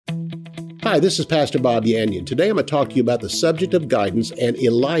Hi, this is Pastor Bob Yandian. Today I'm going to talk to you about the subject of guidance, and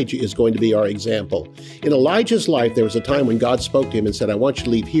Elijah is going to be our example. In Elijah's life, there was a time when God spoke to him and said, I want you to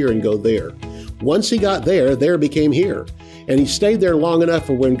leave here and go there. Once he got there became here. And he stayed there long enough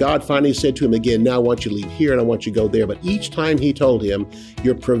for when God finally said to him again, now I want you to leave here and I want you to go there. But each time he told him,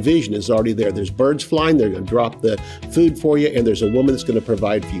 your provision is already there. There's birds flying, they're going to drop the food for you, and there's a woman that's going to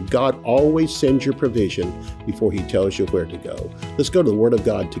provide for you. God always sends your provision before he tells you where to go. Let's go to the Word of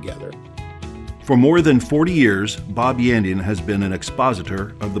God together. For more than 40 years, Bob Yandian has been an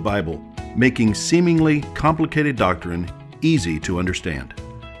expositor of the Bible, making seemingly complicated doctrine easy to understand.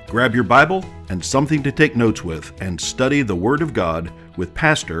 Grab your Bible and something to take notes with and study the Word of God with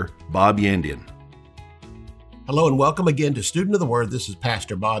Pastor Bob Yandian. Hello and welcome again to Student of the Word. This is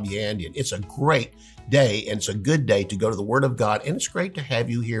Pastor Bob Yandian. It's a great day and it's a good day to go to the Word of God, and it's great to have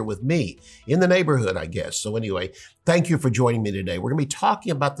you here with me in the neighborhood, I guess. So anyway, thank you for joining me today. We're going to be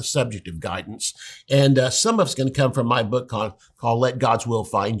talking about the subject of guidance, and some of it's going to come from my book called Let God's Will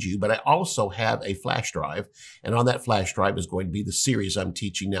Find You, but I also have a flash drive, and on that flash drive is going to be the series I'm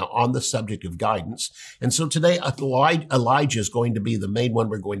teaching now on the subject of guidance. And so today, Elijah is going to be the main one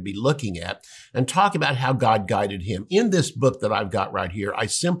we're going to be looking at and talk about how God guided him. In this book that I've got right here, I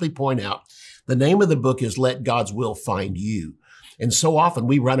simply point out the name of the book is Let God's Will Find You. And so often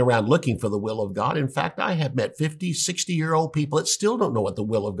we run around looking for the will of God. In fact, I have met 50, 60-year-old people that still don't know what the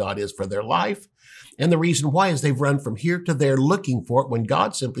will of God is for their life. And the reason why is they've run from here to there looking for it when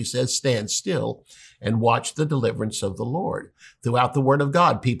God simply says, stand still and watch the deliverance of the Lord. Throughout the Word of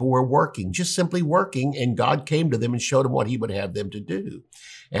God, people were working, just simply working, and God came to them and showed them what he would have them to do.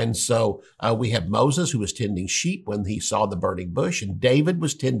 And so we have Moses, who was tending sheep when he saw the burning bush, and David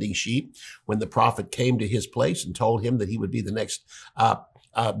was tending sheep when the prophet came to his place and told him that he would be the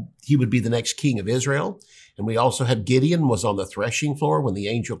next king of Israel. And we also have Gideon was on the threshing floor when the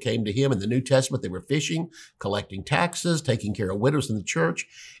angel came to him. In the New Testament, they were fishing, collecting taxes, taking care of widows in the church,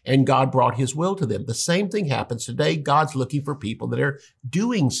 and God brought his will to them. The same thing happens today. God's looking for people that are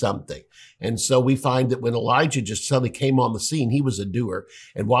doing something. And so we find that when Elijah just suddenly came on the scene, he was a doer.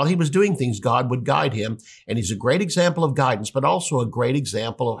 And while he was doing things, God would guide him. And he's a great example of guidance, but also a great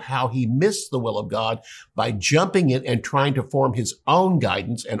example of how he missed the will of God by jumping in and trying to form his own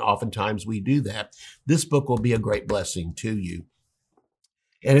guidance. And oftentimes we do that. This book will be a great blessing to you.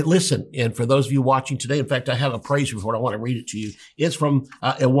 And listen, and for those of you watching today, in fact, I have a praise report. I want to read it to you. It's from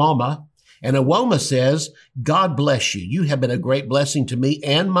Iwama. And Iwama says, God bless you. You have been a great blessing to me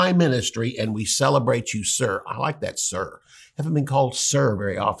and my ministry, and we celebrate you, sir. I like that, sir. Haven't been called sir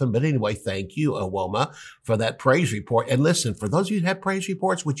very often, but anyway, thank you, Iwama, for that praise report. And listen, for those of you who have praise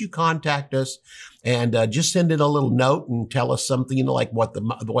reports, would you contact us and just send in a little note and tell us something, like what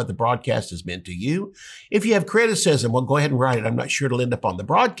the broadcast has meant to you. If you have criticism, well, go ahead and write it. I'm not sure it'll end up on the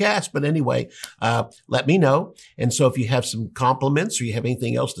broadcast, but anyway, let me know. And so if you have some compliments or you have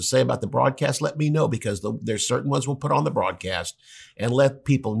anything else to say about the broadcast, let me know, because there's certain ones we'll put on the broadcast and let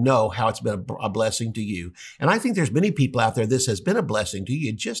people know how it's been a blessing to you. And I think there's many people out there this has been a blessing to you.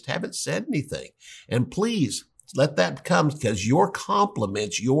 You just haven't said anything. And please, let that come, because your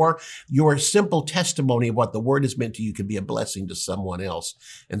compliments, your simple testimony of what the word has meant to you can be a blessing to someone else.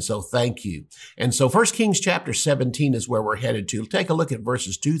 And so thank you. And so 1 Kings chapter 17 is where we're headed to. Take a look at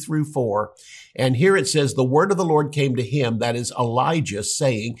verses 2 through 4. And here it says, the word of the Lord came to him, that is Elijah,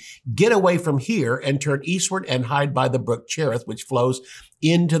 saying, get away from here and turn eastward and hide by the brook Cherith, which flows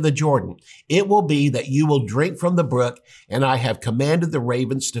into the Jordan. It will be that you will drink from the brook, and I have commanded the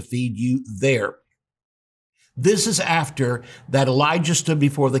ravens to feed you there. This is after that Elijah stood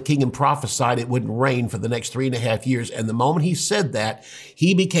before the king and prophesied it wouldn't rain for the next 3.5 years. And the moment he said that,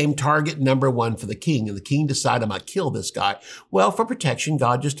 he became target number one for the king. And the king decided, I'm going to kill this guy. Well, for protection,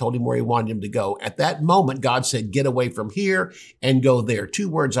 God just told him where he wanted him to go. At that moment, God said, get away from here and go there. 2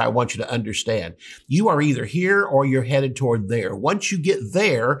 words I want you to understand. You are either here or you're headed toward there. Once you get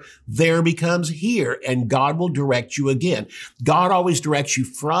there, there becomes here, and God will direct you again. God always directs you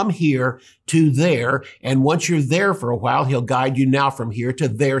from here to there. And once you're there for a while, he'll guide you now from here to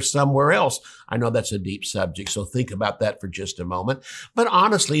there somewhere else. I know that's a deep subject, so think about that for just a moment. But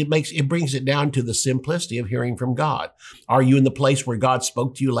honestly, it brings it down to the simplicity of hearing from God. Are you in the place where God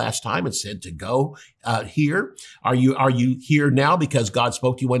spoke to you last time and said to go here? Are you here now because God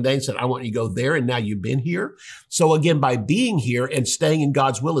spoke to you one day and said, I want you to go there, and now you've been here? So again, by being here and staying in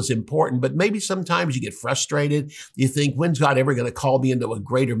God's will is important, but maybe sometimes you get frustrated. You think, when's God ever going to call me into a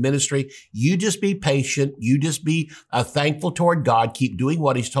greater ministry? You just be patient. You just be thankful toward God. Keep doing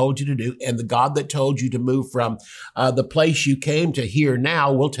what he's told you to do, and the God that told you to move from the place you came to here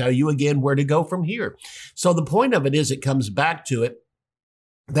now will tell you again where to go from here. So the point of it is, it comes back to it.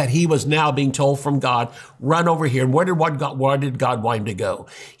 that he was now being told from God, run over here. And where did God want him to go?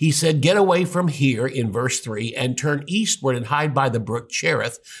 He said, get away from here in verse 3 and turn eastward and hide by the brook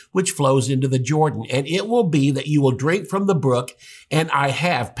Cherith, which flows into the Jordan. And it will be that you will drink from the brook, and I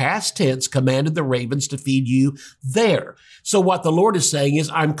have, past tense, commanded the ravens to feed you there. So what the Lord is saying is,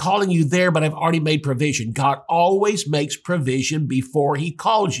 I'm calling you there, but I've already made provision. God always makes provision before he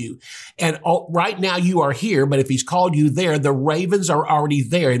calls you. And right now you are here, but if he's called you there, the ravens are already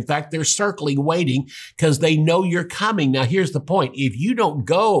there. In fact, they're circling, waiting, because they know you're coming. Now, here's the point. If you don't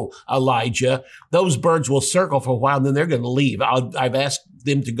go, Elijah, those birds will circle for a while, and then they're going to leave. I've asked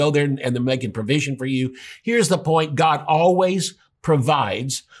them to go there, and they're making provision for you. Here's the point. God always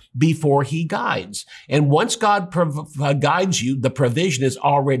provides before he guides. And once God guides you, the provision is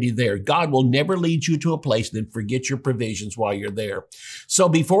already there. God will never lead you to a place and then forget your provisions while you're there. So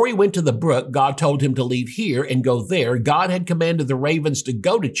before he went to the brook, God told him to leave here and go there. God had commanded the ravens to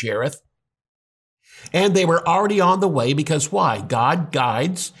go to Cherith, and they were already on the way, because why? God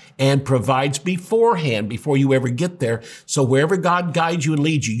guides and provides beforehand, before you ever get there. So wherever God guides you and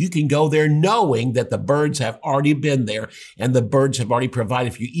leads you, you can go there knowing that the birds have already been there and the birds have already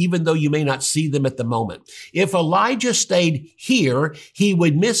provided for you, even though you may not see them at the moment. If Elijah stayed here, he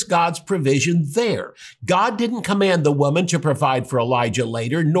would miss God's provision there. God didn't command the woman to provide for Elijah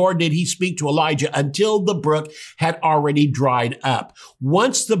later, nor did he speak to Elijah until the brook had already dried up.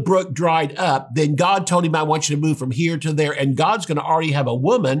 Once the brook dried up, then God told him, I want you to move from here to there. And God's going to already have a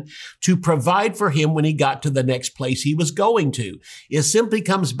woman to provide for him when he got to the next place he was going to. It simply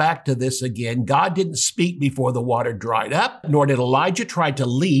comes back to this again. God didn't speak before the water dried up, nor did Elijah try to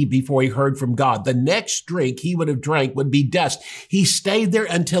leave before he heard from God. The next drink he would have drank would be dust. He stayed there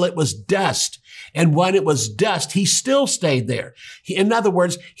until it was dust. And when it was dust, he still stayed there. In other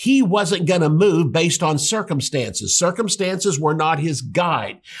words, he wasn't going to move based on circumstances. Circumstances were not his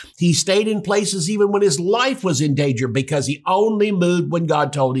guide. He stayed in places even when his life was in danger, because he only moved when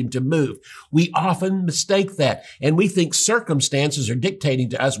God told him to move. We often mistake that, and we think circumstances are dictating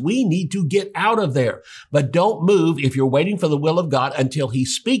to us. We need to get out of there. But don't move if you're waiting for the will of God until he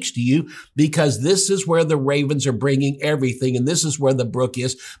speaks to you, because this is where the ravens are bringing everything, and this is where the brook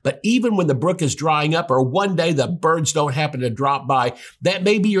is. But even when the brook is drying up, or one day the birds don't happen to drop by, that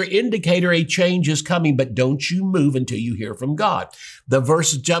may be your indicator a change is coming, but don't you move until you hear from God. The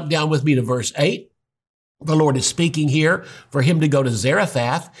verse, jump down with me to verse 8. The Lord is speaking here for him to go to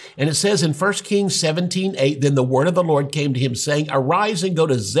Zarephath. And it says in 1 Kings 17:8, then the word of the Lord came to him saying, arise and go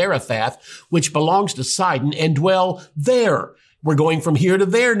to Zarephath, which belongs to Sidon, and dwell there. We're going from here to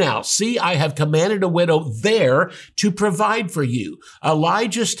there now. See, I have commanded a widow there to provide for you.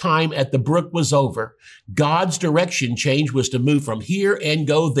 Elijah's time at the brook was over. God's direction change was to move from here and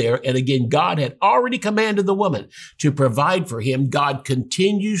go there. And again, God had already commanded the woman to provide for him. God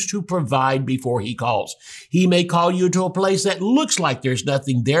continues to provide before he calls. He may call you to a place that looks like there's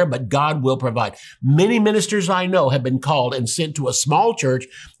nothing there, but God will provide. Many ministers I know have been called and sent to a small church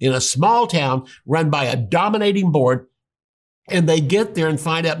in a small town run by a dominating board. And they get there and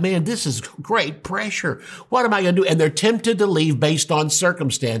find out, man, this is great pressure. What am I going to do? And they're tempted to leave based on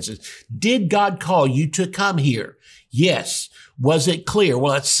circumstances. Did God call you to come here? Yes. Was it clear?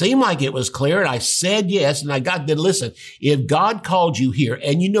 Well, it seemed like it was clear, and I said yes, and I got to listen. If God called you here,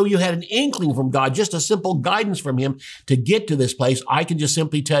 and you know you had an inkling from God, just a simple guidance from him to get to this place, I can just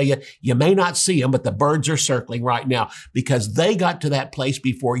simply tell you, you may not see them, but the birds are circling right now, because they got to that place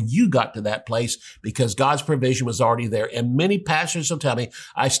before you got to that place, because God's provision was already there. And many pastors will tell me,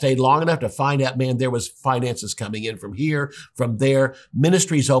 I stayed long enough to find out, man, there was finances coming in from here, from there.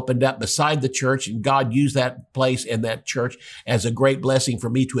 Ministries opened up beside the church, and God used that place and that church as a great blessing for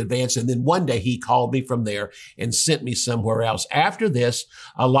me to advance. And then one day he called me from there and sent me somewhere else. After this,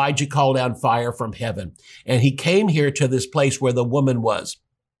 Elijah called down fire from heaven, and he came here to this place where the woman was.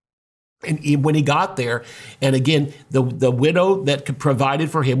 And when he got there, and again, the widow that provided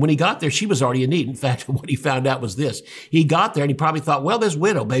for him, when he got there, she was already in need. In fact, what he found out was this. He got there and he probably thought, well, this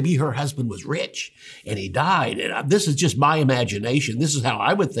widow, maybe her husband was rich and he died. And this is just my imagination. This is how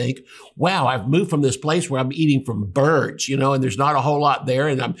I would think. Wow, I've moved from this place where I'm eating from birds, and there's not a whole lot there,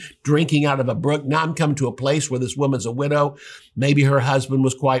 and I'm drinking out of a brook. Now I'm coming to a place where this woman's a widow. Maybe her husband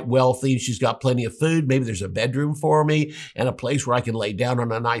was quite wealthy and she's got plenty of food. Maybe there's a bedroom for me and a place where I can lay down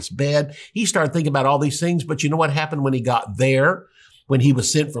on a nice bed. He started thinking about all these things, but you know what happened when he got there? When he was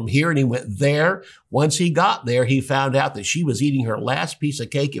sent from here and he went there, once he got there, he found out that she was eating her last piece of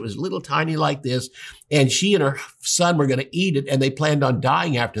cake. It was little tiny like this, and she and her son were going to eat it, and they planned on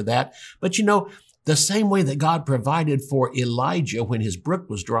dying after that. But The same way that God provided for Elijah when his brook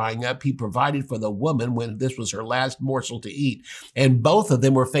was drying up, he provided for the woman when this was her last morsel to eat. And both of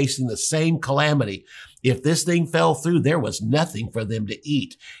them were facing the same calamity. If this thing fell through, there was nothing for them to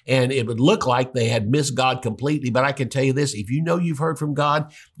eat. And it would look like they had missed God completely. But I can tell you this, if you know you've heard from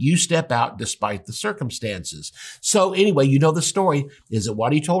God, you step out despite the circumstances. So anyway, you know the story is that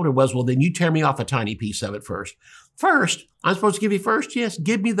what he told her was, well, then you tear me off a tiny piece of it first. First, I'm supposed to give you first? Yes,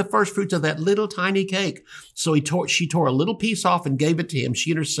 give me the first fruits of that little tiny cake. So she tore a little piece off and gave it to him. She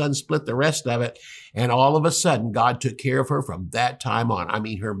and her son split the rest of it. And all of a sudden, God took care of her from that time on. I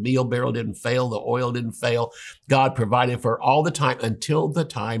mean, her meal barrel didn't fail. The oil didn't fail. God provided for her all the time until the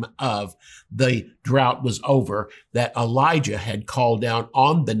time of the drought was over that Elijah had called down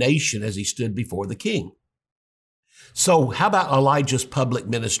on the nation as he stood before the king. So how about Elijah's public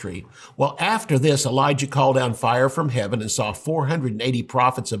ministry? Well, after this, Elijah called down fire from heaven and saw 480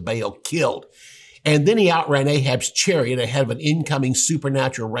 prophets of Baal killed. And then he outran Ahab's chariot ahead of an incoming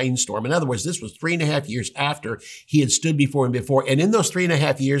supernatural rainstorm. In other words, this was 3.5 years after he had stood before him before. And in those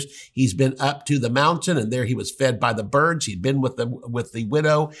 3.5 years, he's been up to the mountain, and there he was fed by the birds. He'd been with the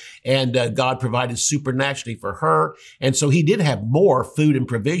widow, and God provided supernaturally for her. And so he did have more food and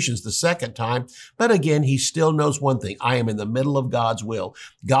provisions the second time. But again, he still knows one thing. I am in the middle of God's will.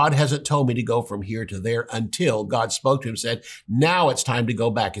 God hasn't told me to go from here to there until God spoke to him and said, now it's time to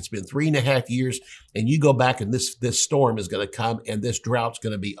go back. It's been 3.5 years. And you go back and this storm is going to come and this drought's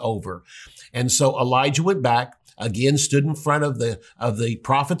going to be over. And so Elijah went back, again stood in front of the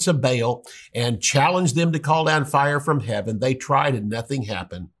prophets of Baal and challenged them to call down fire from heaven. They tried and nothing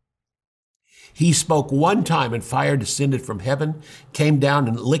happened. He spoke one time and fire descended from heaven, came down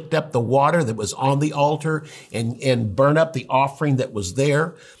and licked up the water that was on the altar and burned up the offering that was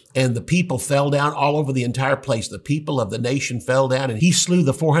there. And the people fell down all over the entire place. The people of the nation fell down, and he slew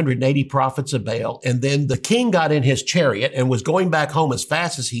the 480 prophets of Baal. And then the king got in his chariot and was going back home as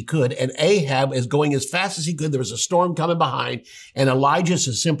fast as he could. And Ahab is going as fast as he could. There was a storm coming behind, and Elijah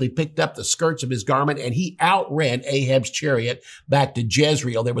just simply picked up the skirts of his garment, and he outran Ahab's chariot back to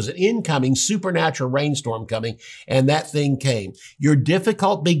Jezreel. There was an incoming supernatural rainstorm coming, and that thing came. Your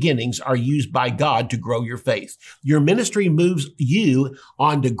difficult beginnings are used by God to grow your faith. Your ministry moves you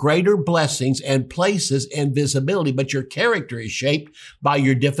on to greater blessings and places and visibility, but your character is shaped by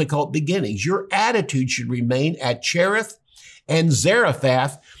your difficult beginnings. Your attitude should remain at Cherith and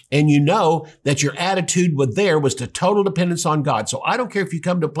Zarephath, and you know that your attitude was to total dependence on God. So I don't care if you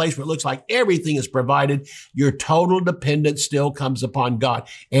come to a place where it looks like everything is provided, your total dependence still comes upon God.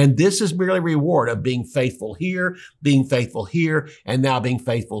 And this is merely a reward of being faithful here, and now being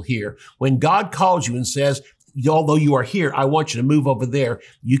faithful here. When God calls you and says, although you are here, I want you to move over there,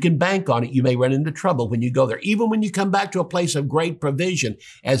 you can bank on it. You may run into trouble when you go there. Even when you come back to a place of great provision,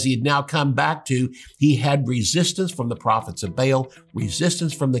 as he had now come back to, he had resistance from the prophets of Baal,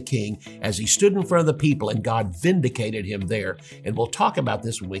 resistance from the king, as he stood in front of the people, and God vindicated him there. And we'll talk about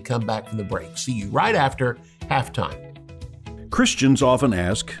this when we come back from the break. See you right after halftime. Christians often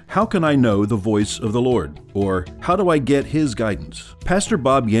ask, how can I know the voice of the Lord? Or how do I get His guidance? Pastor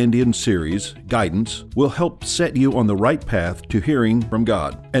Bob Yandian's series, Guidance, will help set you on the right path to hearing from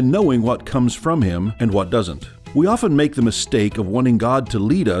God and knowing what comes from Him and what doesn't. We often make the mistake of wanting God to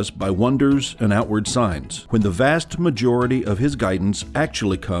lead us by wonders and outward signs, when the vast majority of His guidance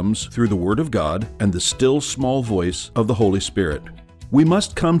actually comes through the Word of God and the still small voice of the Holy Spirit. We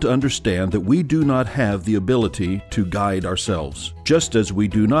must come to understand that we do not have the ability to guide ourselves, just as we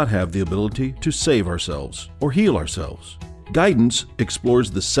do not have the ability to save ourselves or heal ourselves. Guidance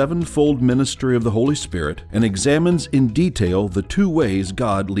explores the sevenfold ministry of the Holy Spirit and examines in detail the two ways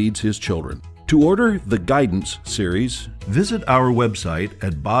God leads His children. To order the Guidance series, visit our website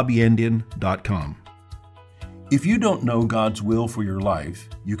at bobyandian.com. If you don't know God's will for your life,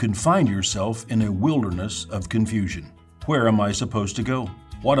 you can find yourself in a wilderness of confusion. Where am I supposed to go?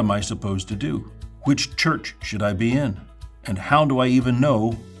 What am I supposed to do? Which church should I be in? And how do I even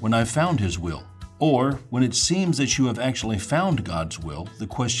know when I've found His will? Or, when it seems that you have actually found God's will, the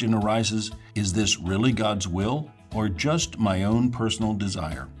question arises, is this really God's will or just my own personal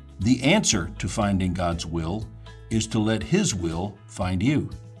desire? The answer to finding God's will is to let His will find you.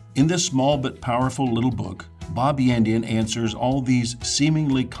 In this small but powerful little book, Bob Yandian answers all these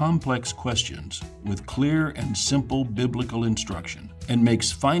seemingly complex questions with clear and simple biblical instruction and makes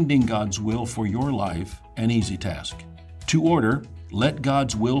finding God's will for your life an easy task. To order Let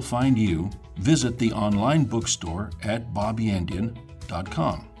God's Will Find You, visit the online bookstore at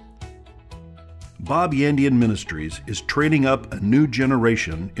bobyandian.com. Bob Yandian Ministries is training up a new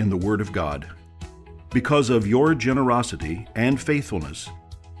generation in the Word of God. Because of your generosity and faithfulness,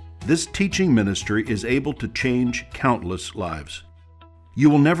 This teaching ministry is able to change countless lives. You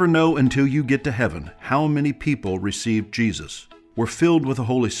will never know until you get to heaven how many people received Jesus, were filled with the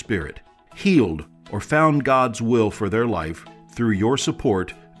Holy Spirit, healed, or found God's will for their life through your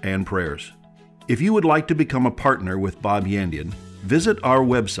support and prayers. If you would like to become a partner with Bob Yandian, visit our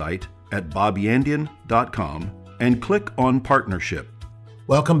website at bobyandian.com and click on Partnership.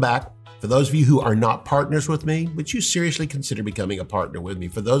 Welcome back. For those of you who are not partners with me, would you seriously consider becoming a partner with me?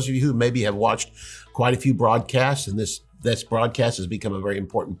 For those of you who maybe have watched quite a few broadcasts and this broadcast has become a very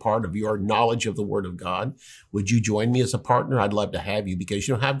important part of your knowledge of the Word of God, would you join me as a partner? I'd love to have you because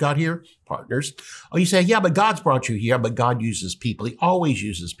you know how God here? Partners. Oh, you say, yeah, but God's brought you here, but God uses people. He always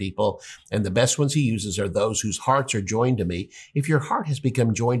uses people. And the best ones he uses are those whose hearts are joined to me. If your heart has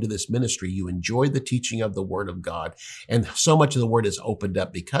become joined to this ministry, you enjoy the teaching of the Word of God, and so much of the Word is opened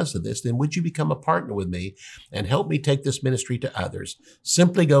up because of this, then would you become a partner with me and help me take this ministry to others?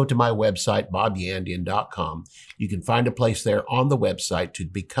 Simply go to my website, bobyandian.com. You can find a place there on the website to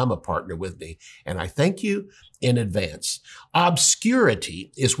become a partner with me. And I thank you in advance.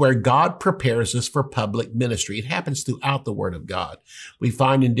 Obscurity is where God prepares us for public ministry. It happens throughout the Word of God. We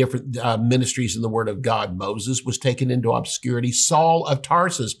find in different ministries in the Word of God, Moses was taken into obscurity. Saul of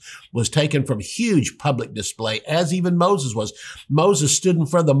Tarsus was taken from huge public display, as even Moses was. Moses stood in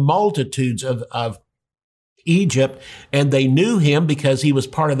front of the multitudes of Egypt, and they knew him because he was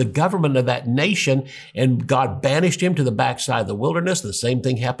part of the government of that nation, and God banished him to the backside of the wilderness. The same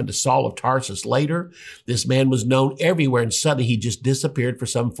thing happened to Saul of Tarsus later. This man was known everywhere, and suddenly he just disappeared for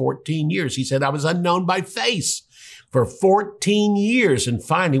some 14 years. He said, I was unknown by face for 14 years. And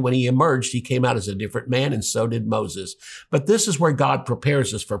finally, when he emerged, he came out as a different man, and so did Moses. But this is where God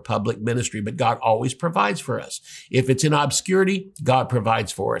prepares us for public ministry, but God always provides for us. If it's in obscurity, God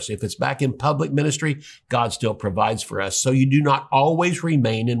provides for us. If it's back in public ministry, God still provides for us. So you do not always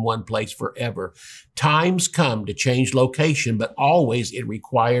remain in one place forever. Times come to change location, but always it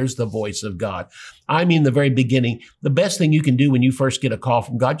requires the voice of God. I mean, the very beginning, the best thing you can do when you first get a call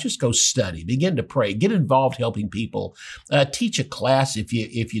from God, just go study, begin to pray, get involved helping people, teach a class if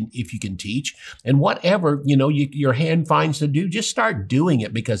you can teach, and whatever, your hand finds to do, just start doing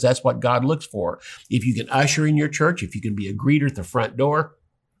it because that's what God looks for. If you can usher in your church, if you can be a greeter at the front door,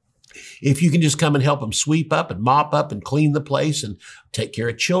 if you can just come and help them sweep up and mop up and clean the place and take care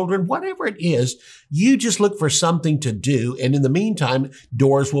of children, whatever it is, you just look for something to do. And in the meantime,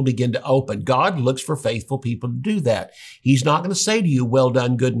 doors will begin to open. God looks for faithful people to do that. He's not going to say to you, well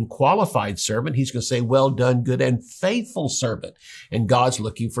done, good and qualified servant. He's going to say, well done, good and faithful servant. And God's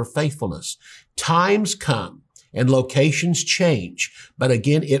looking for faithfulness. Times come and locations change. But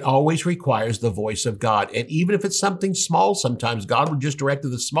again, it always requires the voice of God. And even if it's something small, sometimes God will just direct it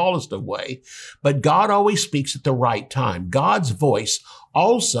the smallest of way. But God always speaks at the right time. God's voice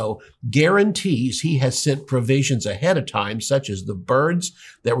also guarantees he has sent provisions ahead of time, such as the birds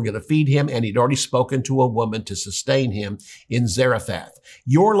that were going to feed him, and he'd already spoken to a woman to sustain him in Zarephath.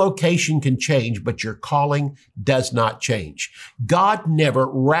 Your location can change, but your calling does not change. God never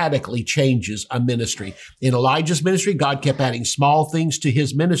radically changes a ministry. In Elijah's ministry, God kept adding small things to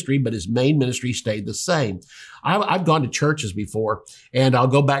his ministry, but his main ministry stayed the same. I've gone to churches before, and I'll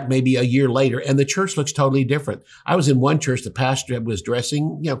go back maybe a year later, and the church looks totally different. I was in one church, the pastor was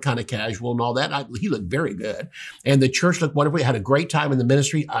dressing, kind of casual and all that. He looked very good, and the church looked wonderful. He had a great time in the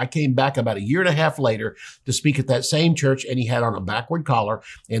ministry. I came back about a year and a half later to speak at that same church, and he had on a backward collar,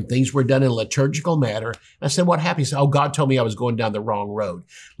 and things were done in a liturgical manner. I said, what happened? He said, oh, God told me I was going down the wrong road.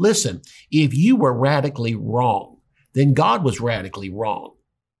 Listen, if you were radically wrong, then God was radically wrong.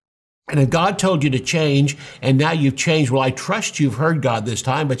 And if God told you to change and now you've changed, well, I trust you've heard God this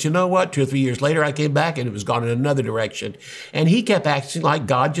time, but you know what? 2 or 3 years later, I came back and it was gone in another direction. And he kept acting like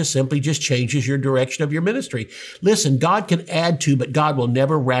God just simply changes your direction of your ministry. Listen, God can add to, but God will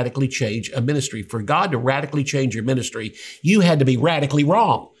never radically change a ministry. For God to radically change your ministry, you had to be radically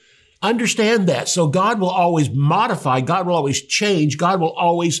wrong. Understand that. So God will always modify. God will always change. God will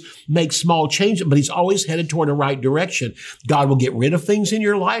always make small changes, but he's always headed toward the right direction. God will get rid of things in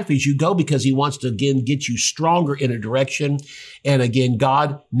your life as you go because he wants to, again, get you stronger in a direction. And again,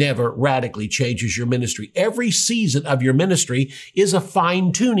 God never radically changes your ministry. Every season of your ministry is a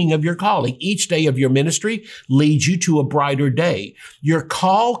fine-tuning of your calling. Each day of your ministry leads you to a brighter day. Your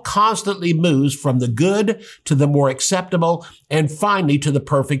call constantly moves from the good to the more acceptable and finally to the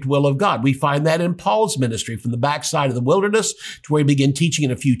perfect will of of God. We find that in Paul's ministry from the backside of the wilderness to where he began teaching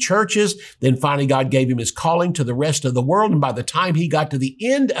in a few churches. Then finally God gave him his calling to the rest of the world. And by the time he got to the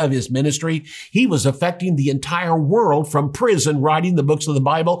end of his ministry, he was affecting the entire world from prison, writing the books of the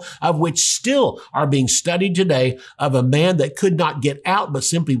Bible, of which still are being studied today, of a man that could not get out, but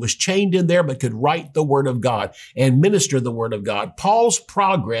simply was chained in there, but could write the word of God and minister the word of God. Paul's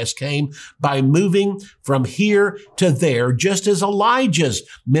progress came by moving from here to there, just as Elijah's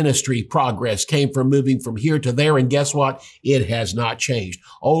ministry progress came from moving from here to there. And guess what? It has not changed.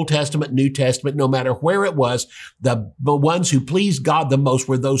 Old Testament, New Testament, no matter where it was, the ones who pleased God the most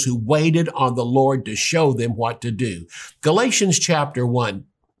were those who waited on the Lord to show them what to do. Galatians chapter 1.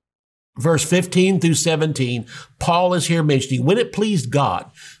 Verse 15 through 17, Paul is here mentioning, when it pleased God,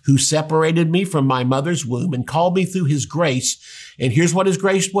 who separated me from my mother's womb and called me through his grace, and here's what his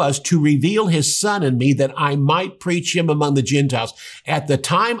grace was, to reveal his son in me that I might preach him among the Gentiles. At the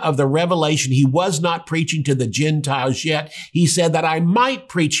time of the revelation, he was not preaching to the Gentiles yet. He said that I might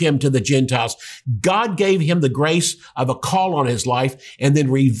preach him to the Gentiles. God gave him the grace of a call on his life and then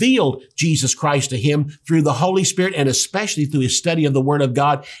revealed Jesus Christ to him through the Holy Spirit and especially through his study of the Word of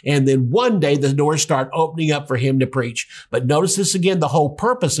God. And then one day the doors start opening up for him to preach. But notice this again, the whole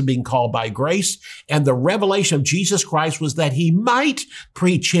purpose of being called by grace and the revelation of Jesus Christ was that he might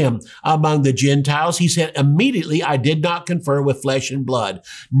preach him among the Gentiles. He said, immediately I did not confer with flesh and blood,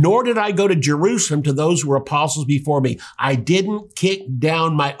 nor did I go to Jerusalem to those who were apostles before me. I didn't kick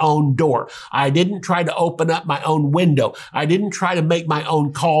down my own door. I didn't try to open up my own window. I didn't try to make my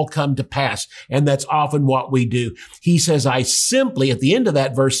own call come to pass. And that's often what we do. He says, I simply, at the end of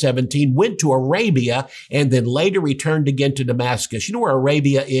that verse 17, went to Arabia and then later returned again to Damascus. You know where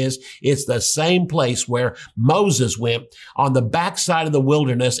Arabia is? It's the same place where Moses went on the backside of the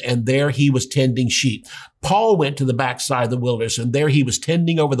wilderness, and there he was tending sheep. Paul went to the backside of the wilderness, and there he was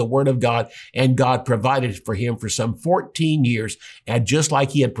tending over the word of God, and God provided for him for some 14 years, and just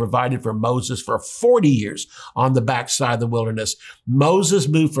like he had provided for Moses for 40 years on the backside of the wilderness. Moses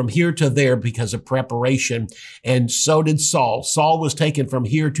moved from here to there because of preparation, and so did Saul. Saul was taken from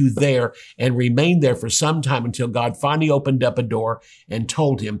here to there and remained there for some time until God finally opened up a door and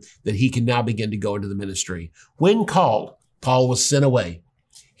told him that he can now begin to go into the ministry. When called, Paul was sent away,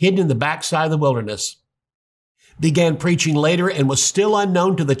 hidden in the backside of the wilderness, began preaching later and was still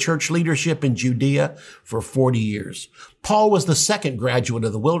unknown to the church leadership in Judea for 40 years. Paul was the second graduate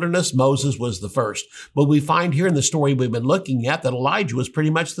of the wilderness. Moses was the first. But we find here in the story we've been looking at that Elijah was pretty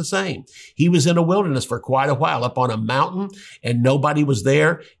much the same. He was in a wilderness for quite a while, up on a mountain, and nobody was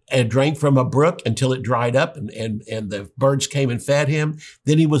there, and drank from a brook until it dried up and the birds came and fed him.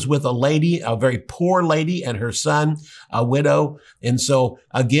 Then he was with a lady, a very poor lady, and her son, a widow. And so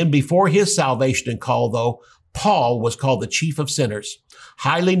again, before his salvation and call, though, Paul was called the chief of sinners,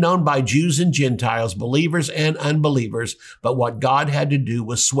 highly known by Jews and Gentiles, believers and unbelievers. But what God had to do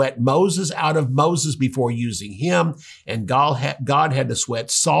was sweat Moses out of Moses before using him, and God had to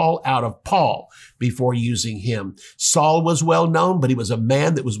sweat Saul out of Paul before using him. Saul was well known, but he was a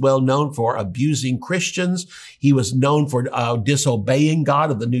man that was well known for abusing Christians. He was known for disobeying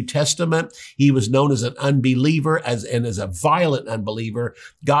God of the New Testament. He was known as an unbeliever as a violent unbeliever.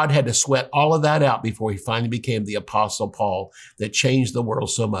 God had to sweat all of that out before he finally became the Apostle Paul that changed the world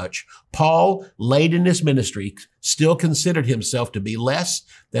so much. Paul, late in his ministry, still considered himself to be less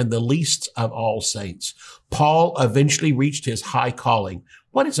than the least of all saints. Paul eventually reached his high calling.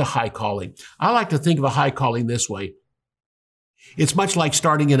 What is a high calling? I like to think of a high calling this way. It's much like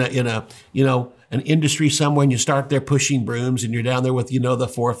starting in an industry somewhere, and you start there pushing brooms, and you're down there with, the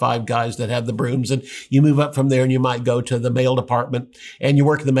 4 or 5 guys that have the brooms, and you move up from there and you might go to the mail department and you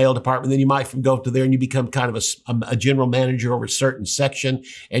work in the mail department. Then you might go to there and you become kind of a general manager over a certain section,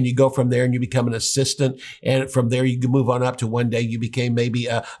 and you go from there and you become an assistant. And from there you can move on up to one day you became maybe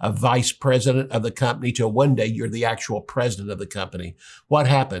a vice president of the company, to one day you're the actual president of the company. What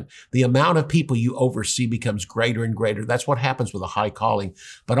happened? The amount of people you oversee becomes greater and greater. That's what happens with a high calling.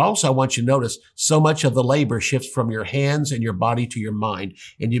 But also I want you to notice, so much of the labor shifts from your hands and your body to your mind,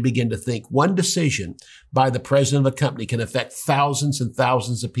 and you begin to think. One decision by the president of a company can affect thousands and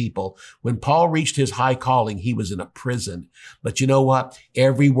thousands of people. When Paul reached his high calling, he was in a prison. But you know what?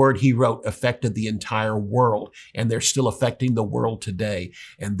 Every word he wrote affected the entire world, and they're still affecting the world today.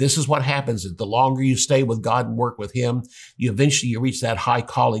 And this is what happens, is the longer you stay with God and work with him, you eventually reach that high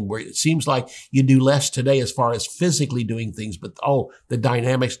calling where it seems like you do less today as far as physically doing things, but the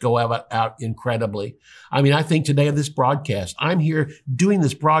dynamics go out incredible. incredibly. I mean, I think today of this broadcast, I'm here doing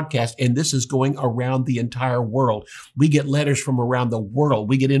this broadcast, and this is going around the entire world. We get letters from around the world.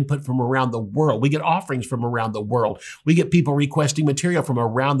 We get input from around the world. We get offerings from around the world. We get people requesting material from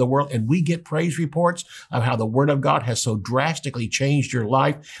around the world, and we get praise reports of how the Word of God has so drastically changed your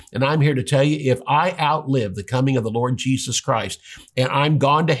life. And I'm here to tell you, if I outlive the coming of the Lord Jesus Christ and I'm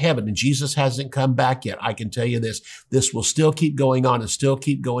gone to heaven and Jesus hasn't come back yet, I can tell you this will still keep going on and still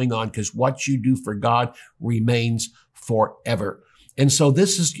keep going on, because what you do for God remains forever. And so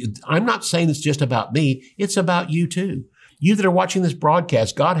I'm not saying it's just about me. It's about you too. You that are watching this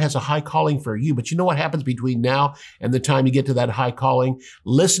broadcast, God has a high calling for you. But you know what happens between now and the time you get to that high calling?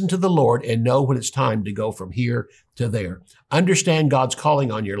 Listen to the Lord and know when it's time to go from here to there. Understand God's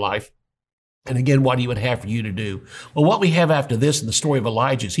calling on your life. And again, what he would have for you to do. Well, what we have after this in the story of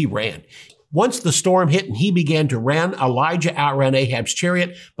Elijah is he ran. Once the storm hit and he began to run, Elijah outran Ahab's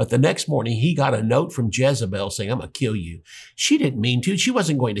chariot. But the next morning, he got a note from Jezebel saying, I'm going to kill you. She didn't mean to. She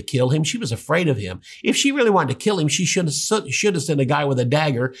wasn't going to kill him. She was afraid of him. If she really wanted to kill him, she should have sent a guy with a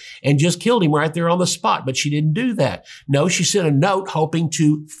dagger and just killed him right there on the spot. But she didn't do that. No, she sent a note hoping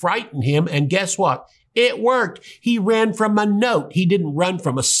to frighten him. And guess what? It worked. He ran from a note. He didn't run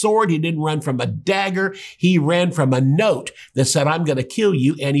from a sword. He didn't run from a dagger. He ran from a note that said, I'm going to kill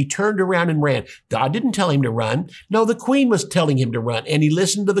you. And he turned around and ran. God didn't tell him to run. No, the queen was telling him to run, and he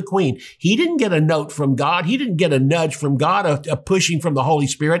listened to the queen. He didn't get a note from God. He didn't get a nudge from God, a pushing from the Holy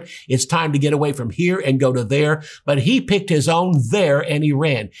Spirit. It's time to get away from here and go to there. But he picked his own there and he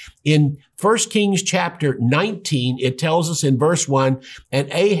ran. In 1 Kings chapter 19, it tells us in verse 1, and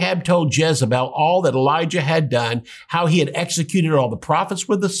Ahab told Jezebel all that Elijah had done, how he had executed all the prophets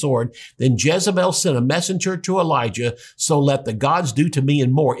with the sword. Then Jezebel sent a messenger to Elijah, so let the gods do to me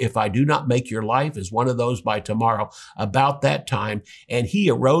and more, if I do not make your life as one of those by tomorrow. About that time, and he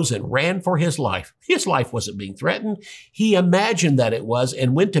arose and ran for his life. His life wasn't being threatened. He imagined that it was,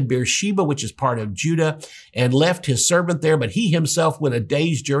 and went to Beersheba, which is part of Judah, and left his servant there. But he himself went a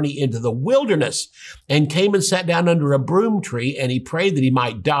day's journey into the wilderness and came and sat down under a broom tree, and he prayed that he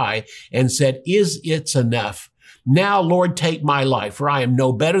might die and said, Is it enough? Now, Lord, take my life, for I am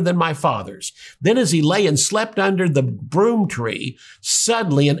no better than my fathers. Then as he lay and slept under the broom tree,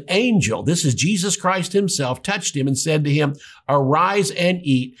 suddenly an angel, this is Jesus Christ himself, touched him and said to him, Arise and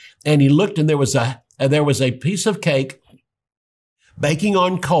eat. And he looked, and there was a piece of cake baking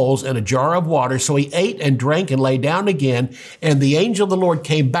on coals and a jar of water. So he ate and drank and lay down again. And the angel of the Lord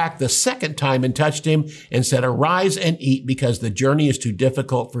came back the second time and touched him and said, Arise and eat, because the journey is too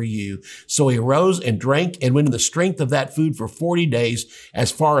difficult for you. So he arose and drank and went in the strength of that food for 40 days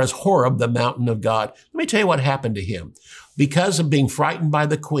as far as Horeb, the mountain of God. Let me tell you what happened to him. Because of being frightened by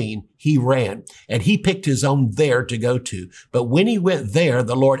the queen, he ran, and he picked his own there to go to. But when he went there,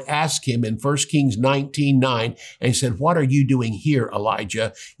 the Lord asked him in 1 Kings 19:9, and he said, What are you doing here,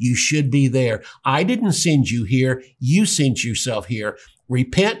 Elijah? You should be there. I didn't send you here. You sent yourself here.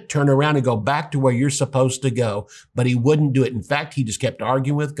 Repent, turn around, and go back to where you're supposed to go. But he wouldn't do it. In fact, he just kept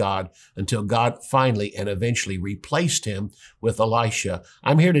arguing with God until God finally and eventually replaced him with Elisha.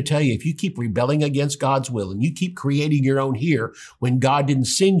 I'm here to tell you, if you keep rebelling against God's will and you keep creating your own here when God didn't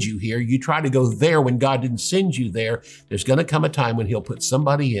send you here, you try to go there when God didn't send you there, there's going to come a time when he'll put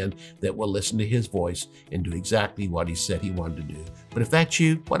somebody in that will listen to his voice and do exactly what he said he wanted to do. But if that's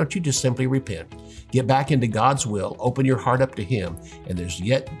you, why don't you just simply repent? Get back into God's will, open your heart up to him, and there's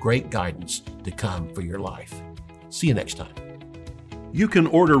yet great guidance to come for your life. See you next time. You can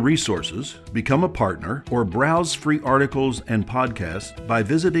order resources, become a partner, or browse free articles and podcasts by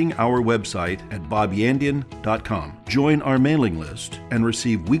visiting our website at bobyandian.com. Join our mailing list and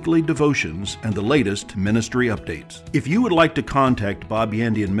receive weekly devotions and the latest ministry updates. If you would like to contact Bob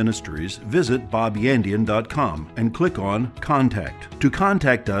Yandian Ministries, visit bobyandian.com and click on Contact. To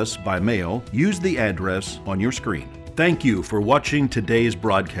contact us by mail, use the address on your screen. Thank you for watching today's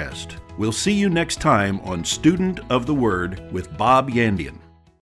broadcast. We'll see you next time on Student of the Word with Bob Yandian.